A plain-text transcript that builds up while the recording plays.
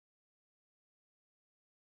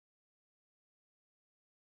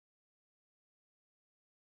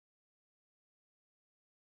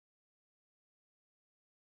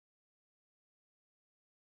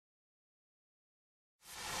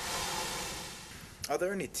Are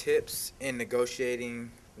there any tips in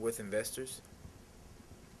negotiating with investors?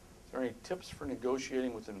 Is there any tips for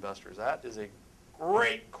negotiating with investors? That is a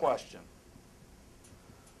great question.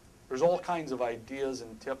 There's all kinds of ideas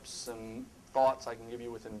and tips and thoughts I can give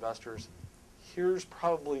you with investors. Here's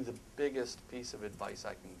probably the biggest piece of advice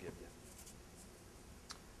I can give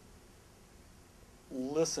you.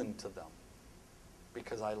 Listen to them,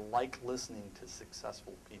 because I like listening to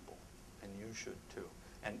successful people, and you should too.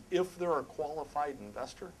 And if they're a qualified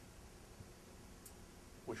investor,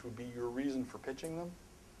 which would be your reason for pitching them,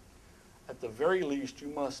 at the very least you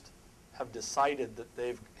must have decided that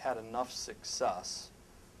they've had enough success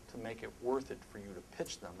to make it worth it for you to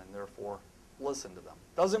pitch them, and therefore listen to them.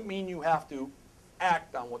 Doesn't mean you have to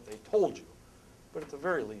act on what they told you, but at the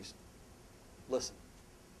very least, listen.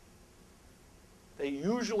 They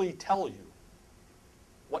usually tell you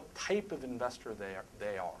what type of investor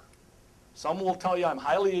they are. Some will tell you, I'm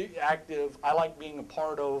highly active, I like being a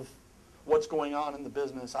part of what's going on in the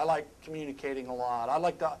business, I like communicating a lot, I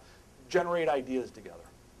like to generate ideas together.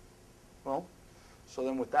 Well, so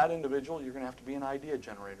then with that individual, you're going to have to be an idea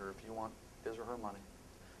generator if you want his or her money.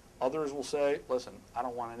 Others will say, listen, I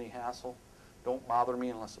don't want any hassle. Don't bother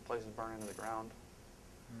me unless the place is burning to the ground.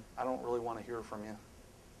 I don't really want to hear from you.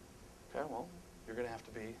 Okay, well, you're going to have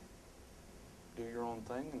to do your own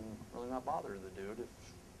thing and really not bother the dude if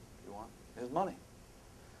you want his money.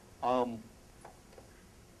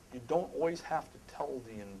 You don't always have to tell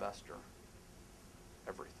the investor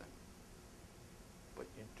everything, but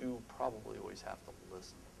you do probably always have to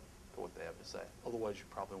listen to what they have to say. Otherwise, you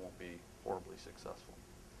probably won't be horribly successful.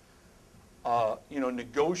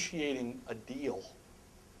 Negotiating a deal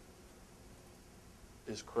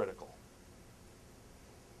is critical.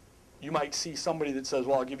 You might see somebody that says,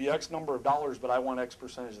 well, I'll give you X number of dollars, but I want X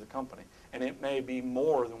percentage of the company. And it may be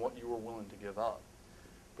more than what you were willing to give up.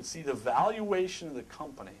 But see, the valuation of the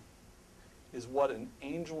company is what an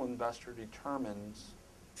angel investor determines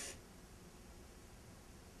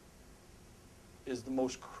is the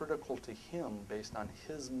most critical to him based on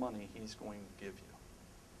his money he's going to give you.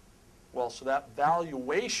 Well, so that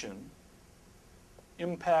valuation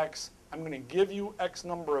impacts, I'm going to give you X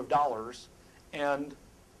number of dollars, and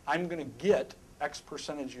I'm going to get X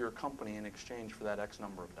percentage of your company in exchange for that X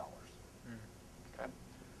number of dollars. Okay?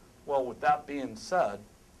 Well, with that being said,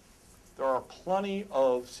 there are plenty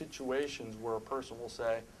of situations where a person will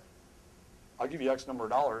say, I'll give you X number of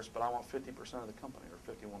dollars, but I want 50% of the company,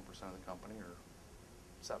 or 51% of the company, or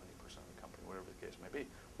 70% of the company, whatever the case may be.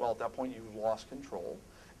 Well, at that point, you've lost control.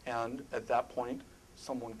 And at that point,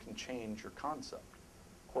 someone can change your concept.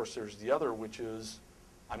 Of course, there's the other, which is,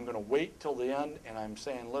 I'm going to wait till the end, and I'm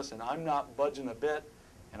saying, listen, I'm not budging a bit,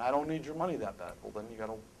 and I don't need your money that bad. Well, then you got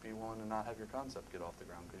to be willing to not have your concept get off the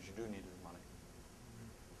ground, because you do need his money.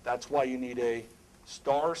 That's why you need a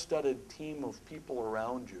star-studded team of people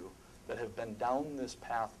around you that have been down this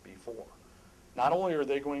path before. Not only are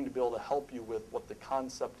they going to be able to help you with what the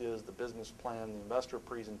concept is, the business plan, the investor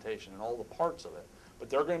presentation, and all the parts of it, but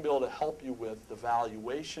they're going to be able to help you with the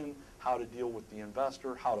valuation, how to deal with the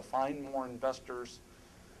investor, how to find more investors,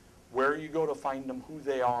 where you go to find them, who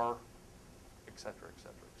they are, et cetera, et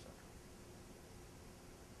cetera, et cetera.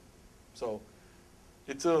 So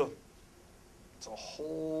it's a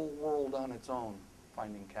whole world on its own,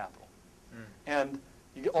 finding capital. And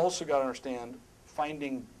you also got to understand,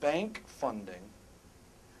 finding bank funding,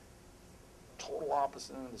 total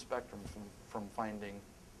opposite end of the spectrum from finding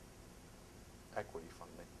equity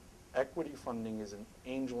funding. Equity funding is an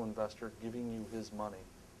angel investor giving you his money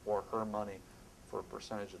or her money for a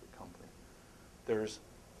percentage of the company. There's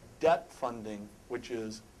debt funding, which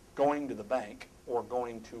is going to the bank or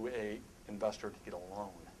going to an investor to get a loan.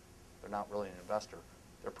 They're not really an investor.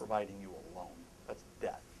 They're providing you a loan. That's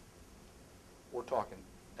debt. We're talking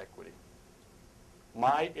equity.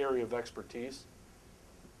 My area of expertise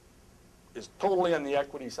is totally on the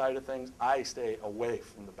equity side of things. I stay away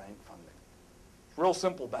from the bank funding. It's real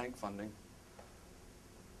simple bank funding.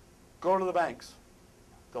 Go to the banks.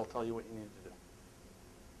 They'll tell you what you need to do.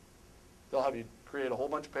 They'll have you create a whole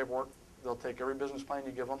bunch of paperwork. They'll take every business plan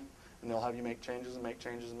you give them, and they'll have you make changes and make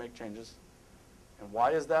changes and make changes. And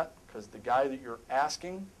why is that? Because the guy that you're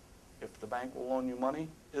asking, if the bank will loan you money,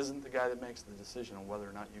 isn't the guy that makes the decision on whether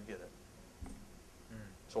or not you get it.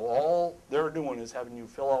 So all they're doing is having you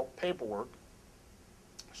fill out paperwork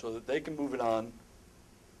so that they can move it on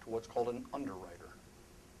to what's called an underwriter.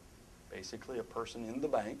 Basically a person in the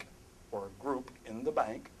bank or a group in the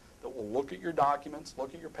bank that will look at your documents,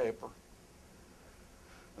 look at your paper,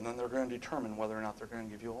 and then they're going to determine whether or not they're going to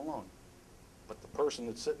give you a loan. But the person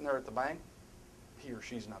that's sitting there at the bank, he or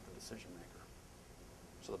she's not the decision maker.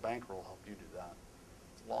 So the banker will help you do that.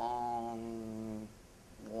 long,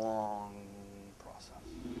 long